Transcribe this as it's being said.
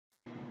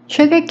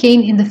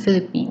Sugarcane in the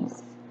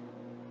Philippines.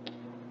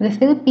 The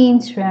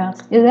Philippines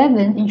ranks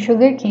 11th in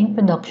sugarcane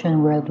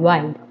production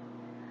worldwide.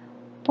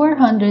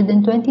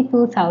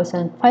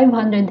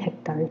 422,500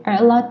 hectares are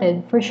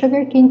allotted for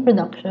sugarcane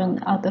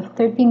production out of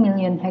 30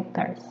 million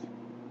hectares.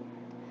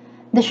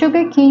 The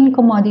sugarcane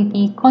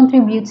commodity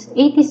contributes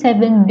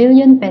 87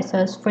 billion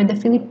pesos for the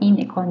Philippine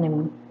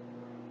economy.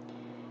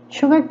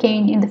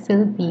 Sugarcane in the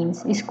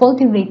Philippines is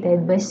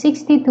cultivated by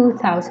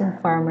 62,000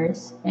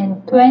 farmers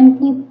and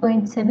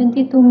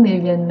 20.72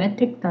 million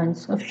metric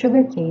tons of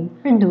sugarcane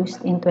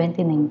produced in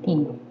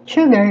 2019.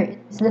 Sugar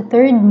is the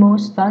third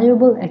most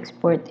valuable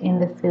export in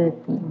the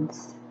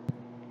Philippines.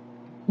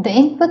 The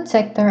input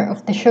sector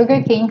of the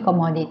sugarcane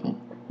commodity.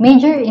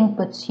 Major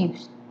inputs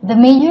used. The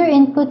major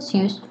inputs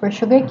used for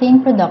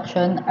sugarcane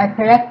production are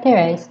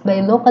characterized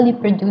by locally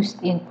produced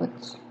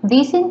inputs.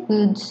 These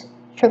includes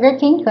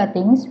sugarcane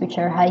cuttings, which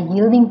are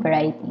high-yielding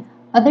varieties.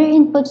 Other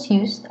inputs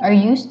used are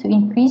used to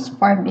increase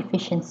farm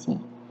efficiency.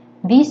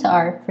 These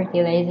are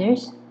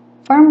fertilizers,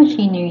 farm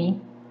machinery,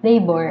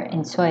 labor,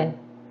 and soil.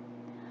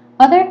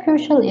 Other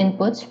crucial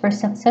inputs for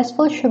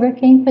successful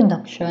sugarcane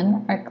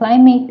production are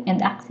climate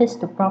and access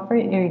to proper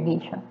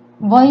irrigation,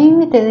 volume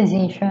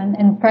utilization,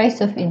 and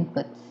price of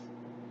inputs.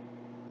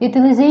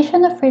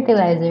 Utilization of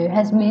fertilizer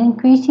has been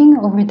increasing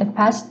over the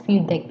past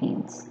few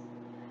decades.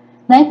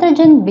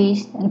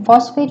 Nitrogen-based and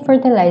phosphate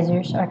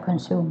fertilizers are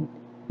consumed.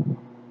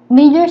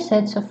 Major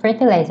sets of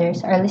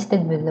fertilizers are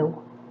listed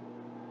below.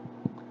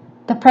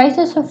 The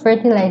prices of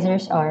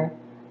fertilizers are: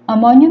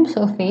 ammonium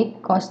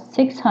sulfate costs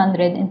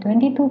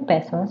 622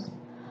 pesos,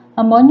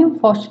 ammonium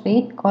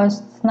phosphate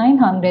costs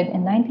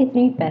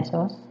 993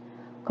 pesos,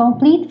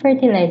 complete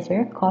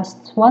fertilizer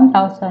costs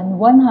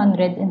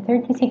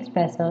 1,136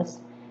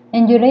 pesos,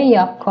 and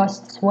urea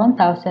costs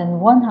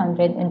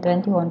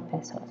 1,121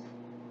 pesos.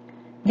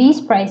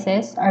 These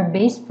prices are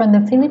based from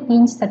the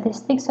Philippine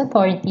Statistics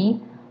Authority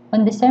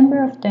on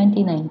December of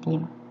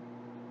 2019.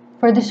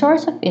 For the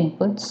source of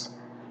inputs,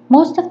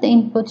 most of the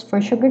inputs for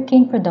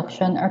sugarcane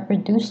production are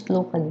produced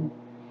locally.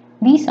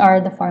 These are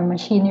the farm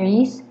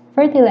machineries,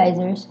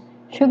 fertilizers,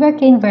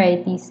 sugarcane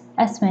varieties,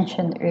 as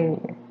mentioned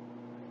earlier.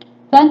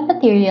 Plant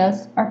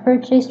materials are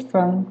purchased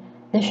from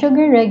the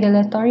Sugar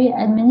Regulatory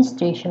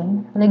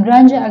Administration, La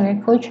Granja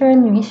Agricultural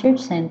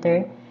Research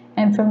Center,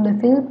 and from the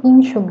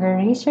Philippine Sugar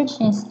Research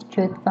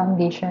Institute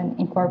Foundation,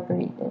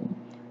 Incorporated,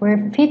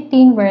 where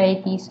 15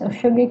 varieties of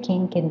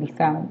sugarcane can be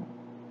found.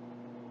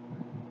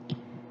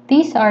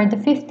 These are the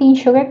 15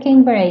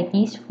 sugarcane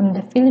varieties from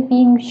the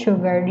Philippine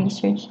Sugar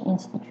Research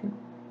Institute.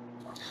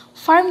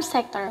 Farm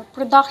sector,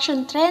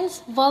 production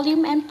trends,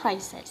 volume, and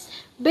prices.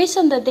 Based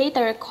on the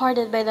data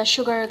recorded by the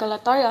Sugar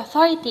Regulatory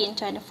Authority in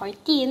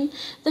 2014,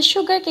 the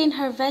sugarcane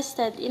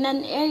harvested in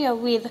an area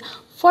with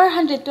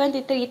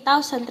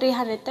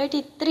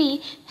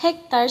 423,333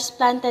 hectares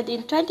planted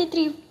in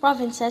 23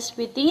 provinces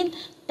within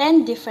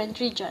 10 different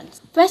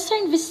regions.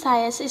 Western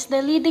Visayas is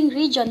the leading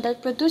region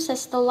that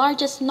produces the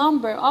largest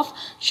number of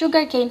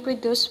sugarcane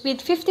produced with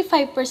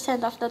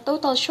 55% of the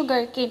total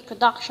sugarcane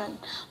production,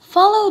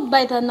 followed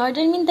by the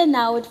Northern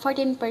Mindanao with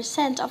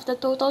 14% of the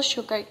total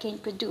sugarcane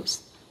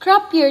produced.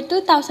 Crop year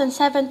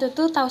 2007 to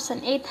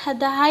 2008 had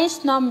the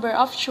highest number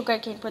of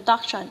sugarcane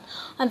production.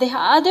 On the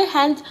other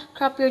hand,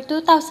 crop year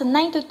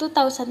 2009 to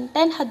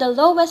 2010 had the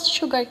lowest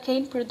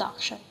sugarcane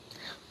production.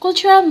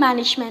 Cultural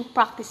management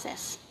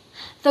practices.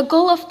 The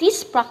goal of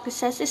these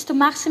practices is to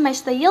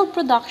maximize the yield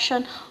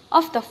production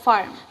of the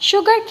farm.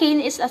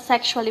 Sugarcane is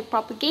asexually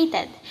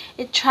propagated.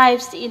 It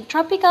thrives in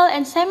tropical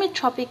and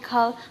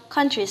semi-tropical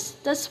countries.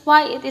 That's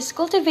why it is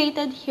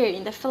cultivated here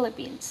in the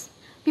Philippines.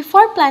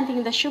 Before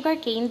planting the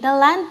sugarcane, the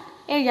land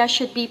area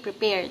should be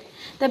prepared.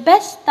 The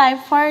best time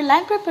for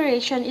land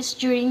preparation is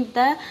during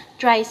the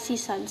dry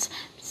seasons,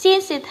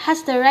 since it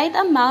has the right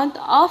amount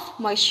of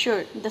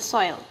moisture in the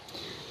soil.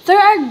 There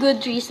are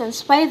good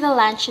reasons why the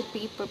land should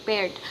be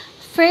prepared.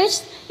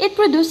 First, it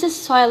produces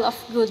soil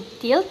of good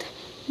tilth,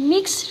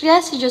 mix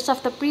residues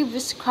of the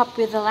previous crop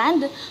with the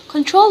land,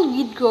 control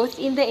weed growth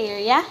in the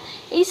area,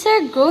 aids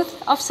growth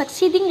of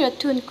succeeding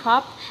ratoon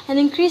crop, and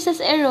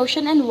increases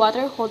erosion and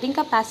water holding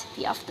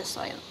capacity of the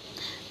soil.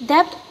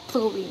 Depth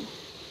plowing.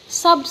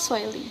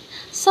 Subsoiling.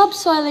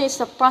 Subsoiling is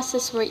the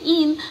process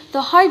wherein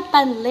the hard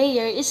pan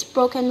layer is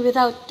broken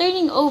without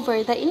turning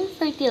over the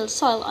infertile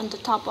soil on the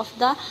top of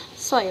the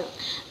soil.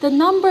 The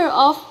number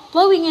of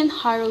plowing and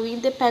harrowing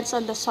depends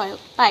on the soil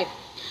type.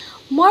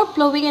 More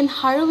plowing and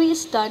harrowing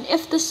is done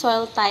if the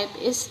soil type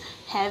is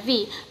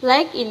heavy,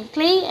 like in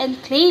clay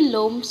and clay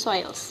loam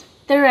soils.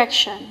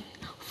 Direction.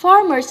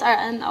 Farmers are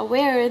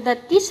unaware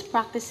that these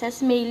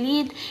practices may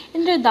lead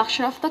in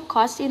reduction of the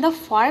cost in the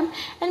farm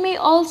and may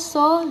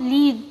also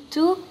lead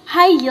to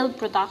high yield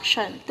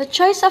production. The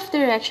choice of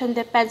direction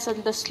depends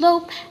on the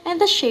slope and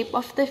the shape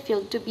of the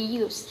field to be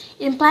used.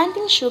 In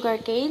planting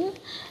sugarcane,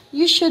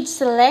 you should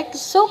select,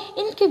 soak,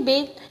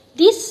 incubate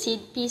these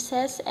seed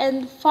pieces,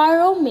 and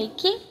farrow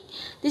making,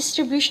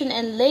 distribution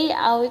and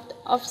layout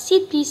of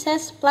seed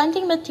pieces,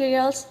 planting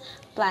materials,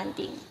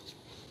 planting.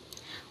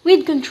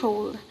 Weed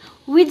control.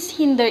 Weeds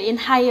hinder in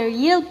higher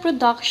yield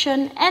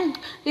production and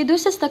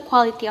reduces the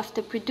quality of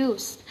the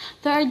produce.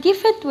 There are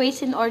different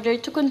ways in order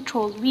to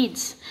control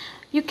weeds.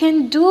 You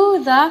can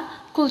do the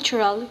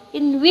cultural,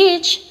 in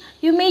which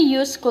you may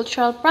use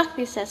cultural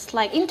practices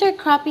like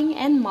intercropping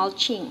and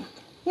mulching.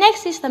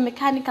 Next is the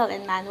mechanical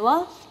and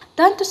manual,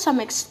 done to some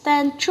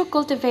extent through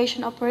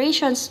cultivation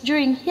operations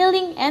during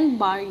hilling and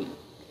barring.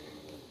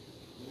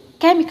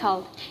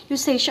 Chemical,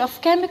 usage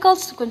of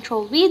chemicals to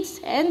control weeds,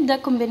 and the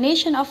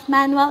combination of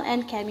manual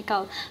and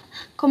chemical.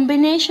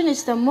 Combination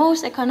is the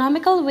most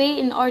economical way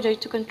in order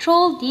to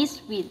control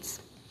these weeds.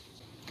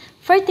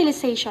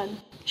 Fertilization.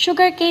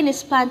 Sugarcane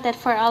is planted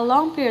for a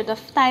long period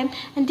of time,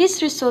 and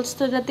this results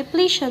to the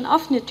depletion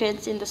of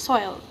nutrients in the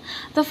soil.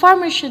 The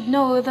farmer should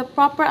know the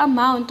proper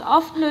amount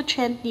of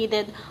nutrient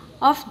needed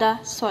of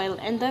the soil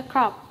and the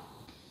crop.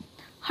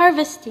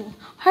 Harvesting.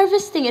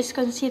 Harvesting is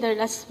considered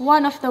as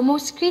one of the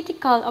most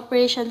critical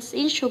operations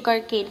in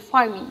sugarcane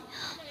farming.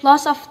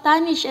 Loss of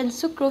tonnage and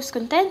sucrose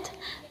content,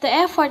 the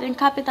effort and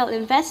capital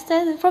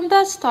invested from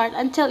the start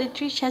until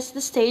it reaches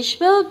the stage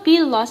will be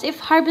lost if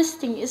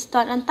harvesting is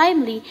done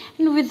untimely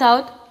and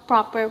without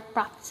proper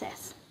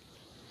practices.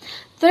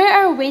 There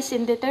are ways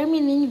in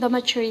determining the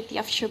maturity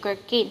of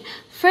sugarcane.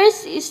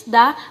 First is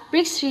the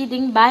Brix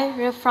reading by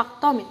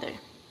refractometer.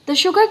 The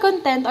sugar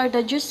content or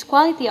the juice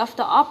quality of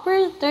the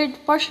upper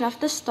third portion of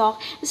the stalk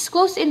is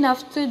close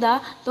enough to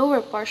the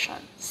lower portion.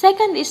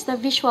 Second is the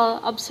visual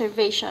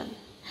observation.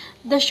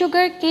 The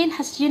sugar cane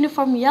has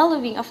uniform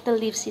yellowing of the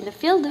leaves in the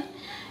field.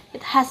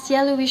 It has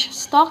yellowish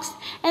stalks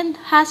and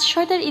has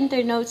shorter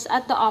internodes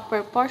at the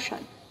upper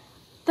portion.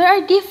 There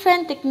are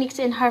different techniques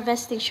in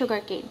harvesting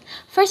sugarcane.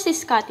 First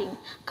is cutting.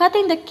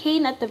 Cutting the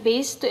cane at the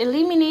base to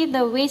eliminate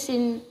the waste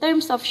in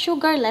terms of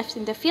sugar left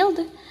in the field.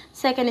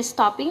 Second is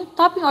topping.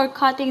 Topping or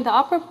cutting the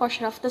upper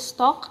portion of the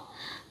stalk.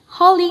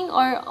 Hulling,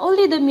 or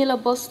only the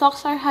millable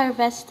stalks are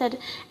harvested,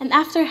 and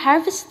after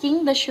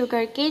harvesting, the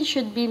sugarcane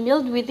should be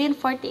milled within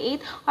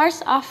 48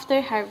 hours after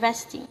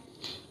harvesting.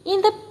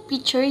 In the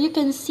picture, you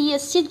can see a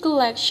seed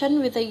collection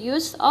with the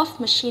use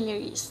of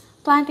machineries.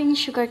 Planting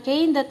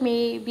sugarcane that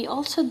may be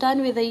also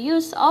done with the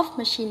use of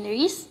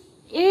machineries.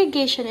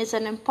 Irrigation is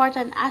an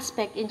important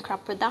aspect in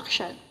crop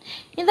production.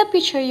 In the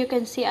picture, you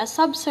can see a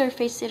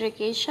subsurface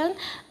irrigation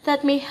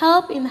that may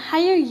help in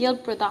higher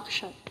yield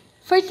production.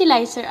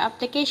 Fertilizer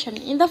application.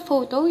 In the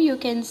photo, you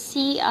can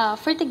see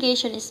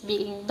fertigation is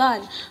being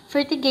done.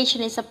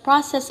 Fertigation is a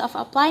process of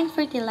applying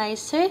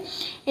fertilizer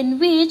in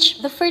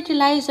which the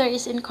fertilizer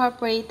is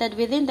incorporated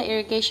within the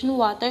irrigation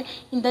water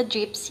in the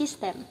drip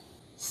system.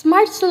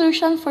 Smart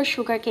solution for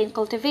sugarcane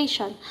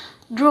cultivation.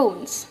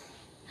 Drones.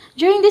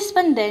 During this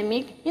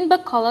pandemic, in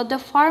Bacolod, the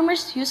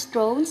farmers used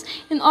drones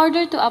in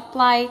order to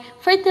apply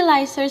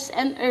fertilizers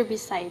and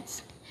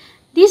herbicides.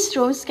 These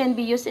drones can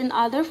be used in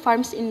other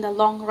farms in the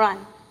long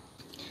run.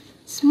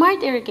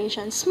 Smart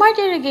irrigation. Smart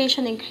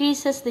irrigation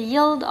increases the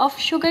yield of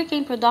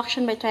sugarcane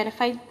production by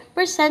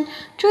 25%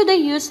 through the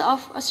use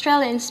of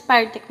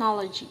Australia-inspired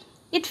technology.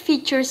 It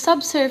features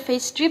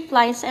subsurface drip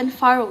lines and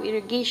furrow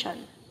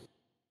irrigation.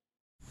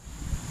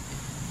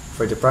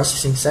 For the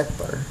processing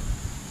sector,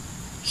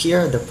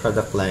 here are the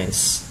product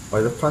lines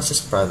or the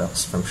processed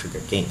products from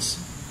sugarcanes.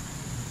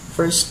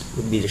 First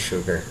would be the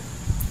sugar,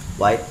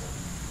 white,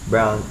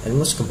 brown, and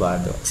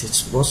muscovado as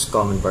its most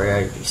common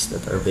varieties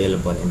that are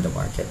available in the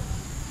market.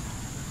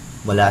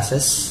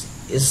 Molasses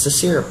is the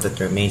syrup that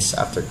remains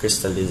after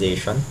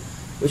crystallization,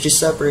 which is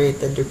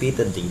separated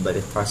repeatedly by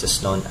the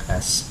process known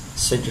as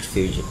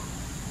centrifuging.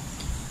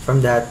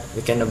 From that,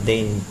 we can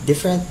obtain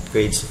different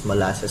grades of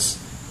molasses,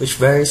 which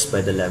varies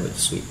by the level of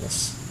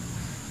sweetness.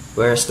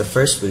 Whereas the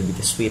first will be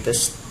the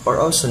sweetest, or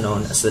also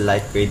known as the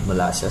light grade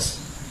molasses,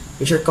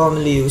 which are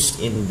commonly used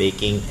in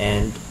baking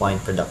and wine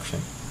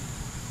production.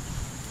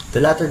 The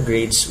latter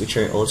grades, which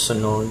are also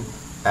known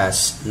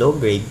as low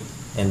grade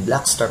and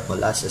black starch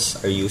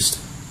molasses, are used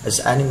as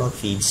animal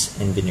feeds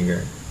and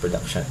vinegar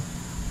production.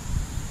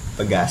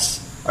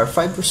 Bagasse are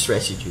fibrous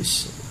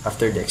residues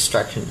after the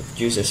extraction of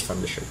juices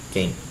from the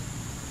sugarcane.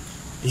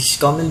 This is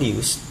commonly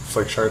used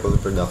for charcoal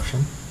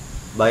production,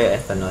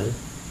 bioethanol,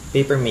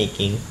 paper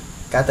making,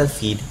 cattle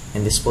feed,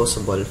 and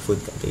disposable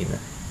food container.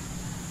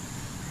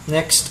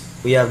 Next,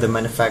 we have the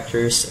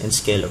manufacturers and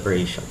scale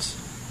operations.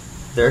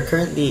 There are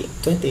currently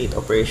 28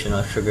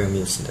 operational sugar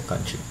mills in the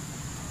country,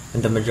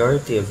 and the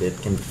majority of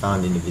it can be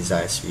found in the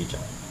Visayas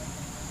region.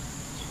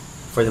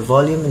 For the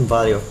volume and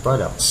value of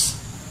products,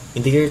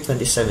 in the year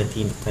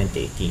 2017 to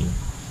 2018,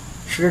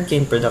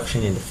 sugarcane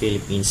production in the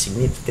Philippines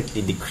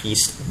significantly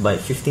decreased by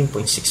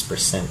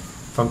 15.6%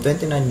 from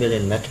 29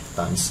 million metric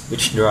tons,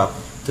 which dropped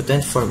to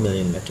 24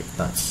 million metric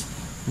tons.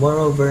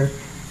 Moreover,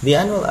 the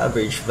annual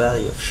average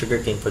value of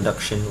sugarcane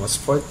production was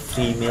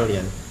 43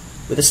 million,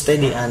 with a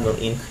steady annual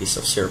increase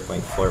of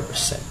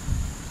 0.4%.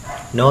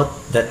 Note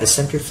that the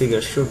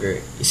centrifugal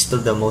sugar is still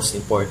the most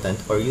important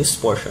or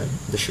used portion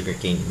of the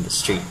sugarcane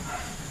industry,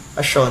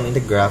 as shown in the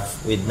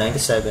graph with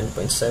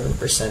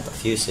 97.7%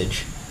 of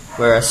usage,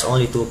 whereas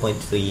only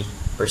 2.3%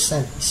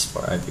 is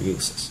for other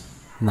uses.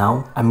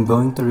 Now, I'm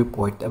going to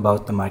report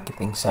about the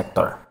marketing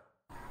sector.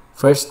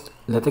 First,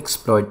 let's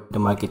explore the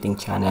marketing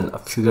channel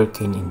of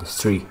sugarcane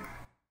industry.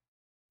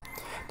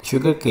 The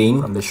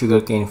sugarcane from the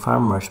sugarcane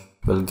farmers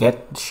will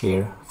get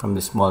share from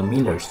the small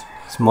millers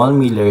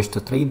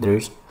to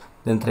traders,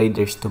 then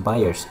traders to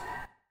buyers.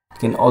 It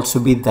can also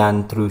be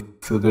done through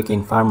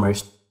sugarcane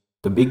farmers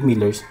to big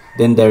millers,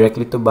 then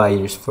directly to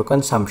buyers for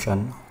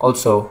consumption,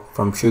 also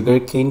from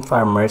sugarcane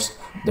farmers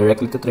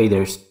directly to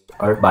traders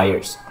or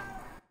buyers.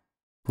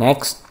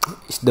 Next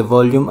is the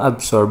volume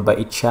absorbed by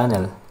each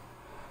channel.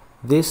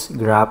 This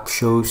graph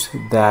shows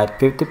that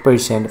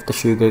 50% of the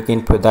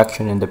sugarcane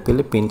production in the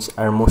Philippines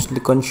are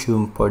mostly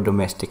consumed for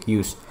domestic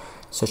use,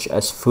 such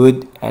as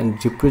food,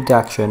 energy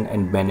production,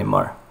 and many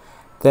more.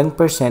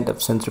 10%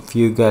 of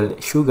centrifugal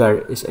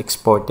sugar is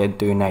exported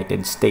to the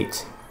United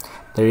States.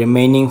 The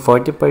remaining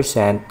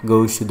 40%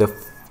 goes to the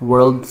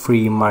world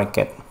free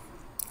market.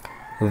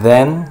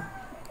 Then,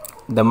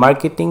 the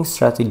marketing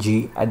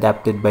strategy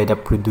adapted by the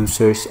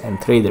producers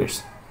and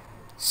traders.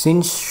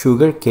 Since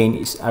sugarcane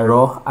is a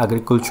raw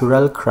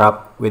agricultural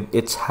crop with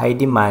its high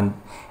demand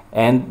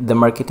and the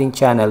marketing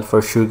channel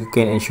for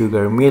sugarcane and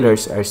sugar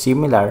millers are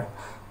similar,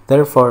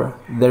 therefore,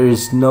 there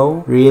is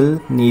no real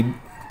need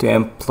to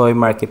employ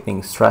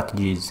marketing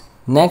strategies.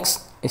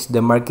 Next is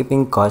the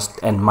marketing cost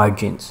and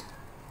margins.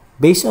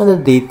 Based on the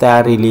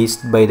data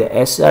released by the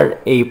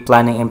SRA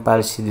Planning and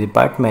Policy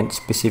Department,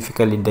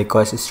 specifically the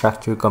cost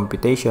structure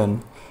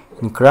computation,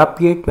 in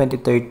crop year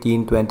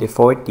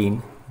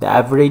 2013-2014, the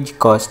average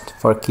cost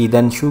for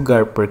Kidan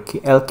sugar per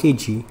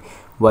LKG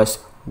was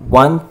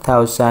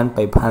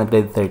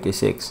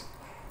 1,536.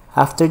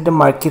 After the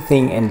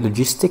marketing and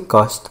logistic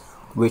cost,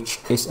 which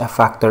is a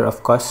factor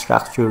of cost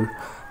structure,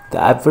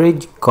 the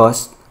average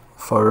cost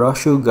for raw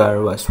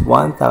sugar was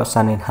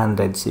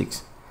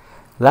 1,906.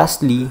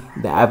 Lastly,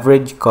 the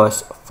average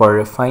cost for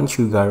refined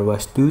sugar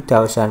was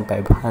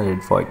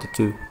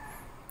 2,542.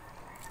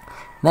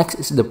 Next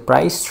is the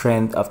price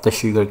trend of the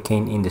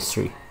sugarcane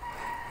industry.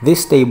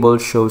 This table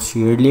shows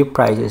yearly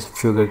prices of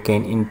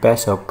sugarcane in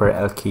peso per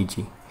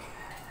LKG.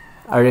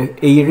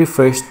 A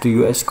refers to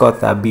US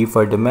quota, B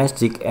for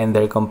domestic, and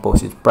their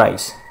composite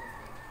price.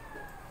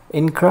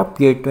 In crop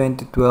year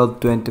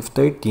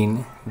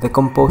 2012-2013, the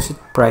composite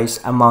price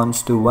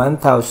amounts to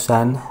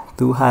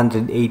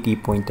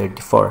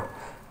 1,280.34,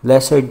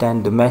 lesser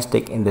than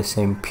domestic in the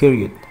same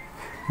period.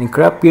 In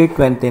crop year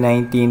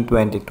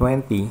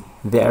 2019-2020,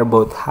 they are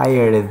both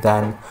higher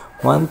than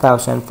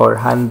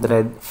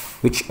 1,400,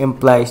 which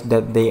implies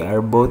that they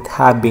are both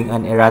having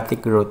an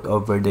erratic growth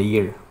over the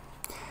year.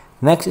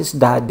 Next is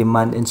the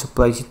demand and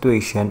supply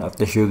situation of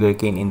the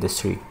sugarcane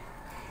industry.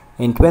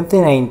 In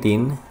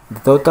 2019, the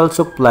total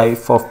supply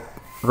of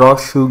raw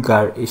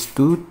sugar is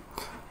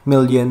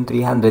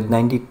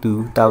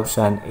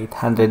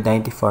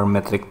 2,392,894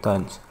 metric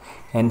tons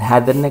and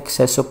had an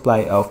excess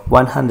supply of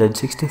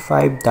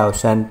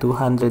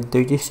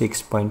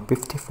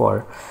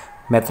 165,236.54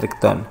 metric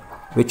ton,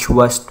 which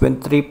was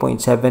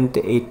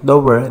 23.78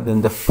 lower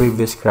than the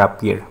previous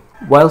crop year.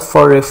 While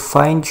for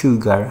refined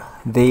sugar,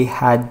 they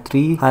had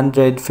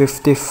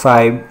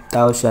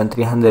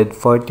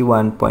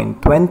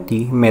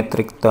 355,341.20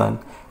 metric ton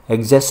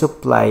excess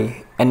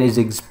supply and is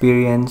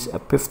experienced a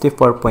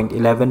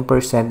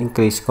 54.11%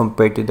 increase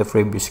compared to the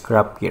previous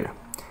crop year.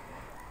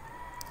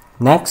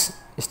 Next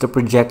is the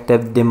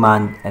projected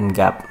demand and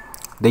gap.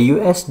 The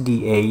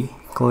USDA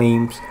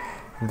claims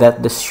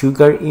that the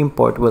sugar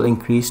import will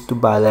increase to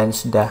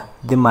balance the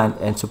demand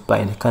and supply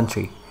in the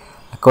country.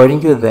 According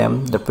to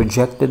them, the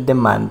projected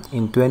demand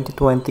in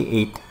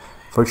 2028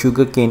 for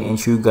sugarcane and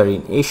sugar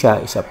in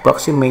Asia is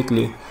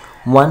approximately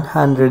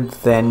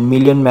 110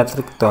 million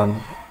metric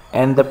ton,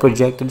 and the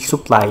projected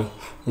supply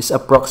is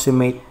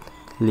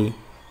approximately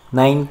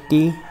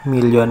 90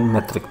 million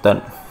metric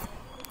ton.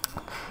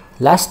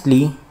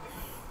 Lastly,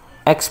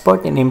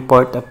 export and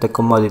import of the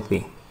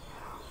commodity.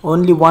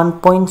 Only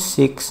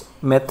 1.6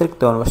 metric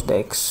ton was the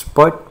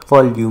export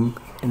volume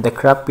in the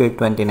crop year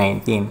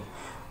 2019,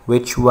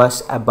 which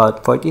was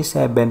about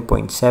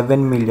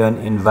 47.7 million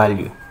in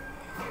value,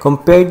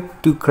 compared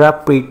to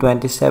crop year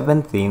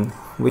 2017,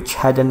 which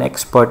had an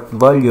export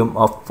volume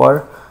of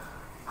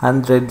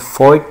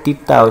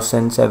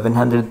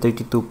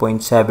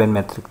 440,732.7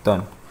 metric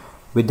ton,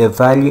 with a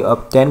value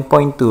of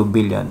 10.2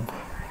 billion.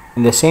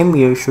 In the same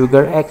year,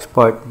 sugar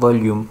export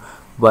volume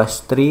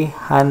was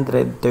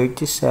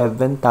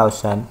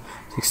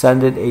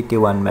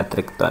 337,681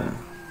 metric ton.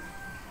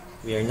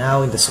 We are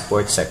now in the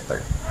support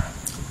sector.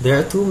 There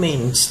are two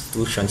main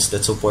institutions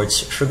that support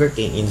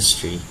sugarcane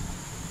industry,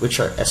 which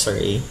are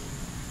SRA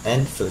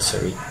and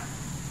Philsari.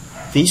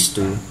 These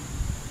two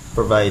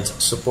provide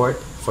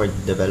support for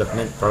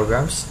development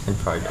programs and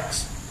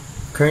projects.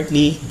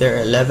 Currently, there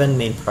are 11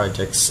 main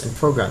projects and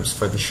programs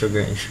for the sugar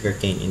and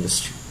sugarcane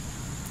industry.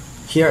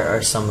 Here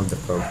are some of the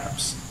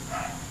programs.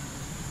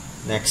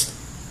 Next,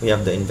 we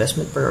have the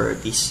investment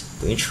priorities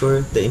to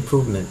ensure the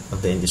improvement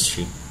of the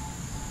industry.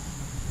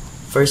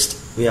 First,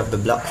 we have the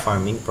block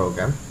farming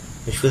program,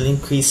 which will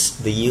increase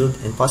the yield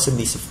and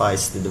possibly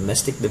suffice the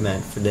domestic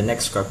demand for the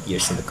next crop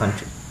years in the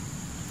country.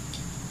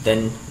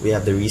 Then we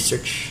have the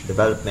research,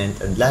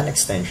 development, and land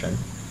extension,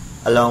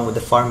 along with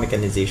the farm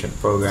mechanization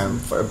program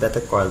for a better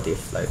quality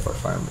of life for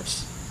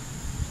farmers.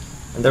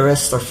 And the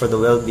rest are for the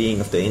well-being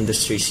of the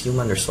industry's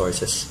human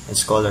resources and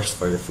scholars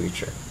for the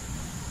future.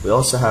 We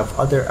also have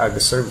other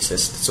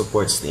agri-services that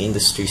supports the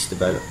industry's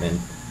development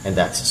and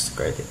access to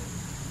credit.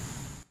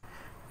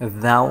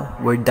 Now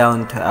we're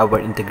down to our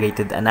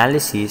integrated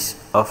analysis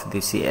of the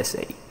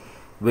CSA,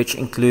 which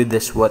include the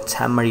SWOT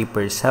summary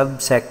per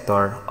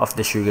sub-sector of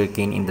the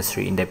sugarcane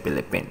industry in the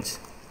Philippines.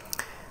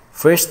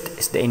 First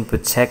is the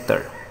input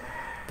sector.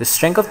 The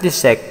strength of this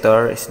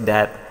sector is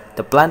that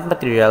the plant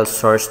material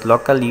sourced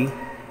locally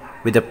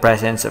with the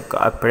presence of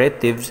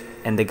cooperatives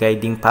and the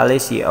guiding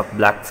policy of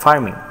black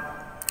farming.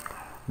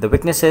 The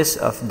weaknesses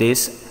of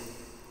this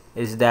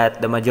is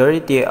that the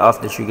majority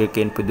of the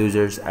sugarcane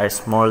producers are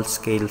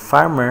small-scale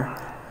farmers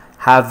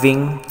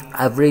having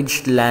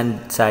average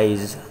land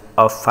size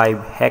of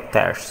 5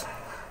 hectares.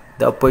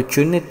 The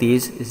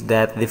opportunities is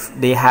that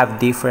they have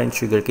different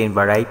sugarcane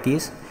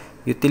varieties,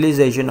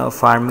 utilization of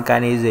farm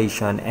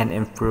mechanization, and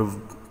improved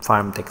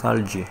farm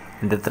technology.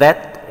 And the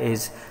threat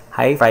is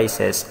high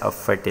prices of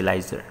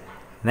fertilizer.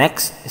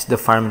 Next is the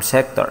farm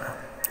sector.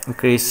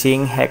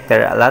 Increasing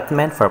hectare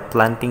allotment for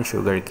planting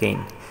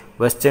sugarcane.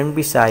 Western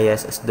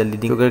Visayas is the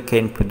leading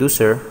sugarcane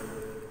producer,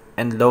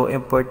 and low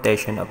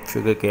importation of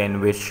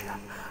sugarcane, which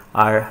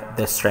are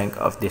the strength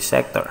of this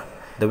sector.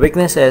 The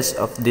weaknesses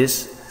of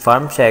this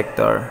farm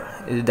sector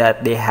is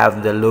that they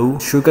have the low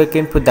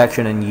sugarcane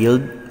production and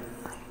yield,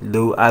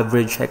 low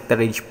average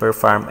hectareage per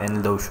farm,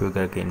 and low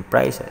sugarcane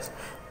prices.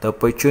 The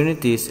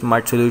opportunities,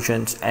 smart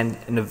solutions, and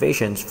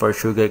innovations for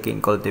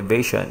sugarcane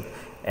cultivation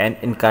and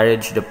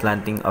encourage the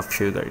planting of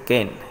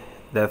sugarcane.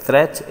 The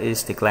threat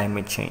is the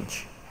climate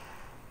change.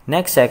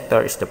 Next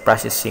sector is the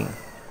processing.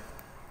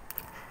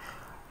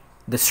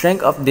 The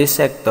strength of this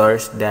sector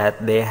is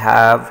that they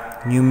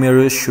have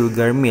numerous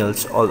sugar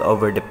mills all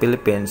over the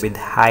Philippines with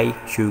high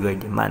sugar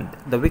demand.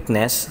 The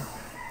weakness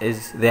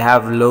is they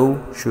have low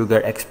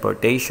sugar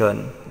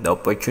exportation. The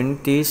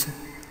opportunities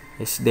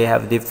is they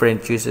have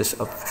different uses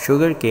of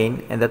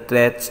sugarcane, and the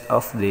threats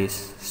of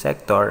this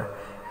sector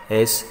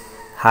is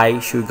high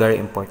sugar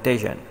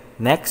importation.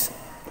 Next,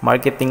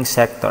 marketing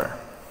sector.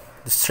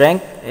 The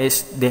strength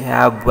is they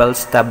have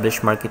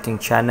well-established marketing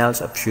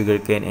channels of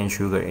sugarcane and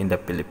sugar in the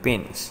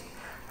Philippines.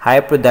 High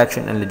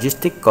production and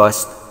logistic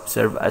costs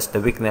serve as the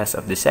weakness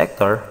of the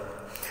sector.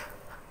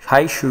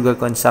 High sugar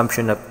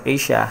consumption of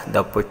Asia, the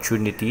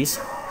opportunities.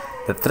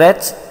 The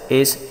threats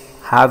is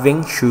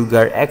having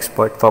sugar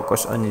export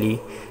focus only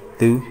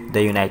to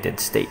the United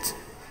States.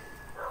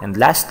 And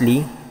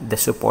lastly, the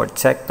support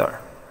sector.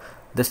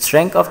 The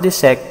strength of this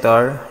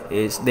sector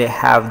is they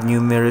have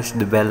numerous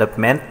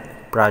development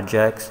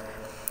projects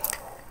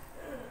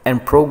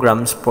and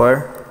programs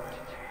for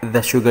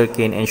the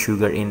sugarcane and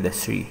sugar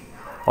industry.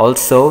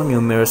 Also,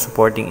 numerous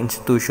supporting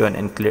institutions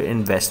and clear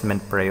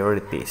investment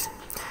priorities.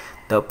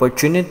 The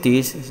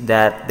opportunities is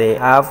that they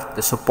have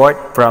the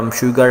support from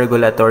Sugar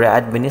Regulatory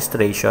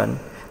Administration.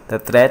 The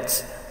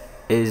threats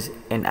is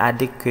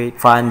inadequate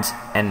funds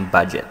and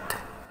budget.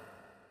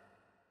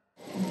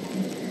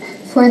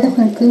 For the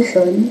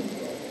conclusion,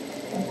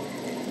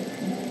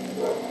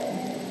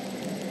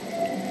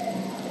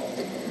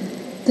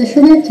 the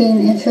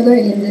sugarcane and sugar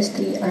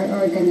industry are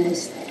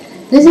organized.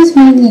 This is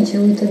mainly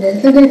due to the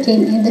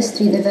Sugarcane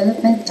Industry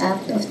Development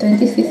Act of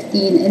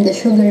 2015 and the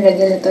Sugar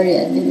Regulatory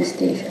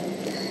Administration.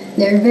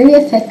 They are very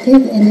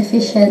effective and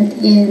efficient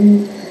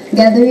in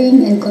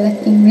gathering and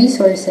collecting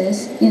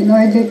resources in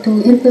order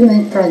to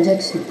implement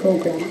projects and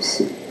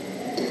programs.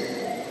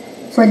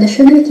 For the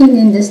sugarcane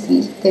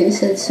industry, there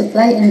is a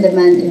supply and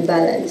demand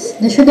imbalance.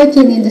 The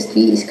sugarcane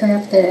industry is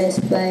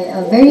characterized by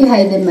a very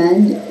high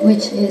demand,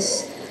 which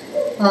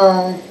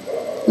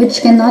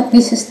cannot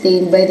be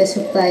sustained by the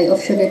supply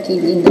of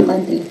sugarcane in the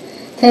country.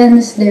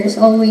 Hence, there is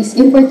always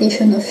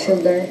importation of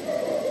sugar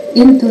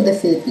into the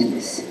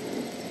Philippines.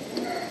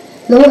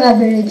 Low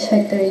average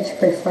hectareage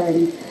per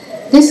farm.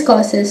 This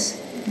causes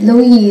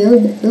low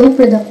yield, low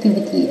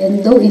productivity,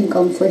 and low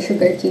income for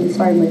sugarcane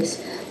farmers,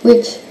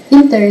 which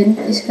in turn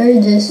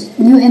discourages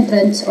new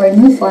entrants or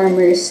new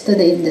farmers to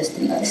the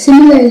industry.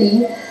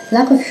 Similarly,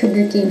 lack of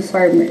sugarcane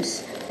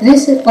farmers.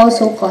 This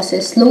also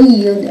causes low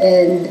yield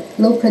and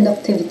low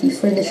productivity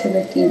for the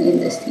sugarcane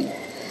industry.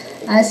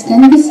 As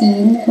can be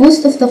seen,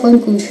 most of the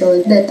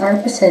conclusions that are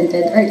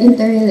presented are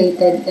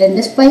interrelated, and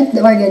despite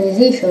the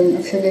organization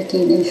of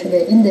sugarcane and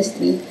sugar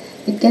industry,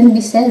 it can be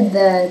said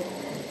that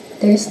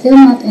there is still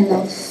not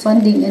enough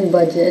funding and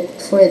budget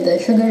for the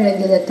Sugar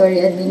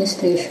Regulatory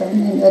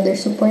Administration and other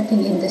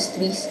supporting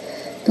industries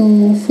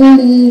to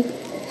fully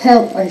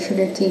help our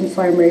sugarcane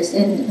farmers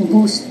and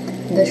boost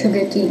the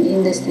sugarcane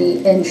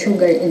industry and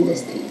sugar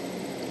industry.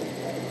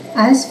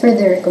 As for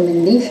the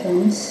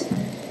recommendations,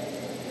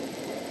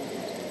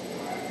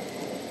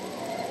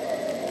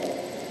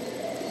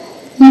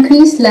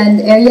 increase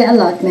land area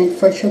allotment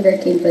for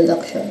sugarcane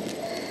production.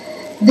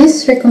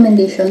 This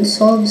recommendation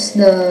solves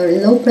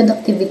the low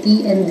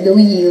productivity and low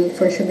yield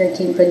for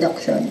sugarcane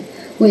production,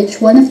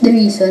 which one of the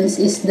reasons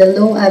is the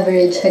low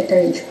average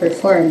hectareage per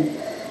farm.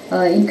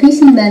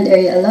 Increasing land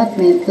area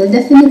allotment will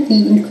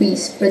definitely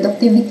increase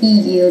productivity,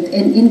 yield,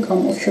 and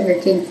income of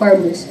sugarcane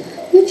farmers,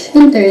 which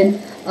in turn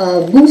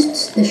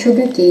boosts the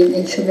sugarcane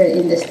and sugar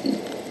industry.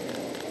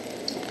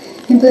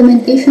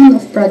 Implementation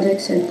of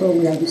projects and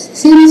programs.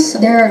 Since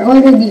there are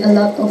already a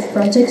lot of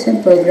projects and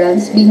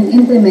programs being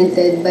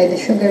implemented by the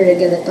Sugar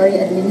Regulatory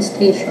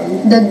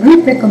Administration, the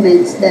group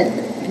recommends that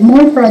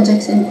more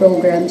projects and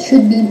programs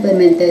should be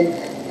implemented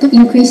to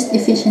increase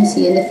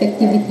efficiency and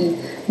effectivity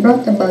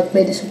brought about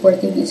by the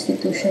supporting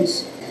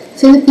institutions.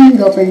 Philippine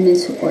government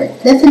support.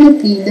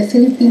 Definitely, the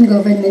Philippine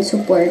government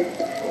support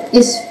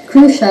is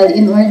crucial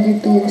in order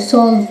to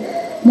solve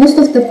most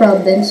of the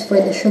problems for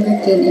the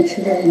sugarcane and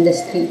sugar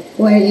industry,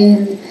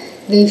 wherein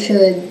they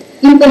should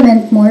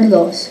implement more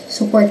laws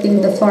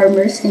supporting the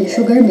farmers and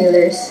sugar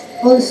millers,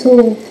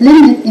 also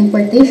limit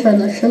importation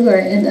of sugar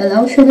and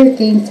allow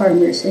sugarcane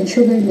farmers and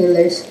sugar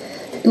millers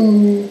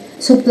to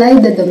supply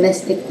the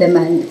domestic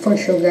demand for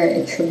sugar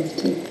and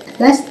sugarcane.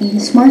 Lastly,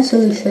 smart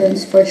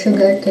solutions for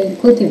sugarcane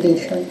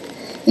cultivation.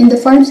 In the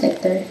farm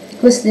sector,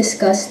 it was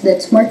discussed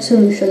that smart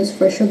solutions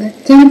for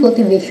sugarcane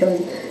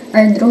cultivation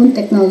are drone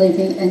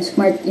technology and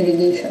smart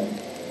irrigation.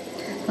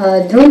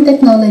 Drone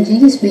technology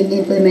is being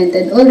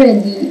implemented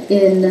already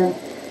in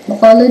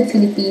Bacolod,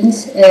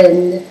 Philippines,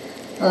 and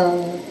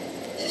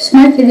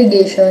smart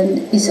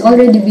irrigation is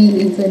already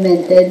being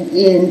implemented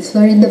in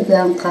Florida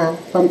Blanca,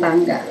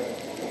 Pampanga.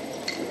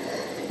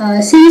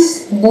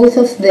 Since both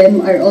of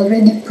them are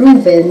already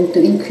proven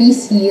to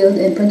increase yield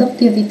and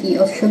productivity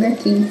of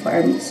sugarcane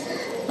farms,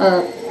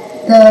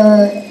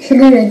 the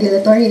Sugar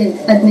Regulatory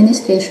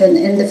Administration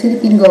and the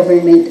Philippine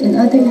government and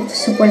other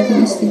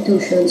supporting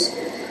institutions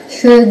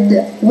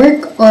should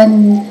work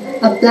on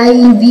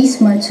applying these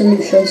smart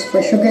solutions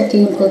for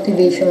sugarcane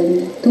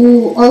cultivation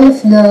to all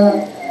of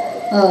the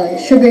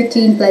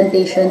sugarcane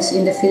plantations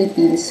in the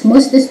Philippines,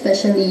 most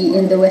especially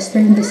in the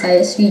Western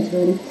Visayas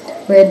region,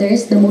 where there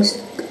is the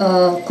most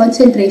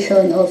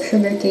concentration of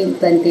sugarcane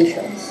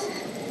plantations.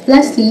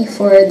 Lastly,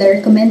 for the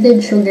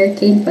recommended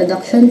sugarcane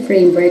production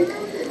framework,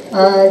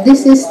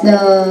 this is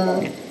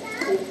the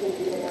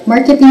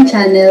marketing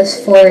channels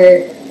for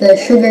the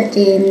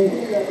sugarcane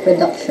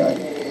production.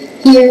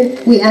 Here,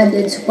 we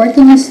added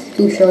supporting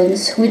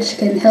institutions which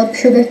can help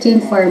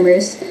sugarcane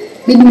farmers,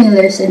 big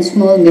millers, and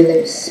small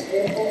millers.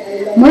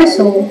 More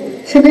so,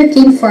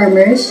 sugarcane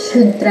farmers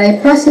should try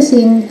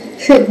processing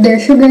their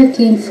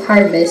sugarcane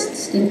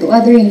harvests into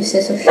other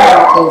uses of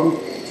sugarcane.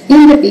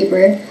 In the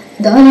paper,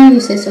 the other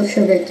uses of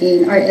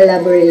sugarcane are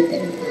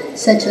elaborated,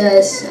 such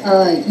as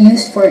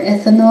used for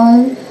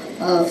ethanol,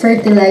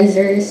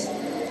 fertilizers,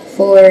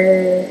 for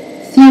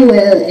fuel,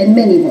 and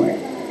many more.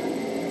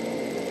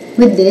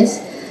 With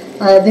this,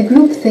 the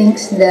group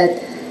thinks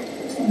that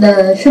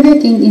the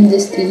sugarcane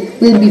industry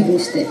will be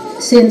boosted,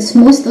 since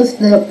most of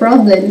the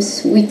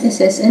problems,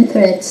 weaknesses, and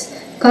threats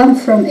come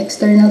from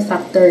external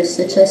factors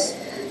such as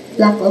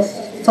lack of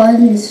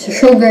funds,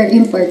 sugar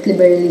import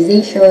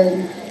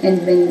liberalization,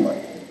 and many more.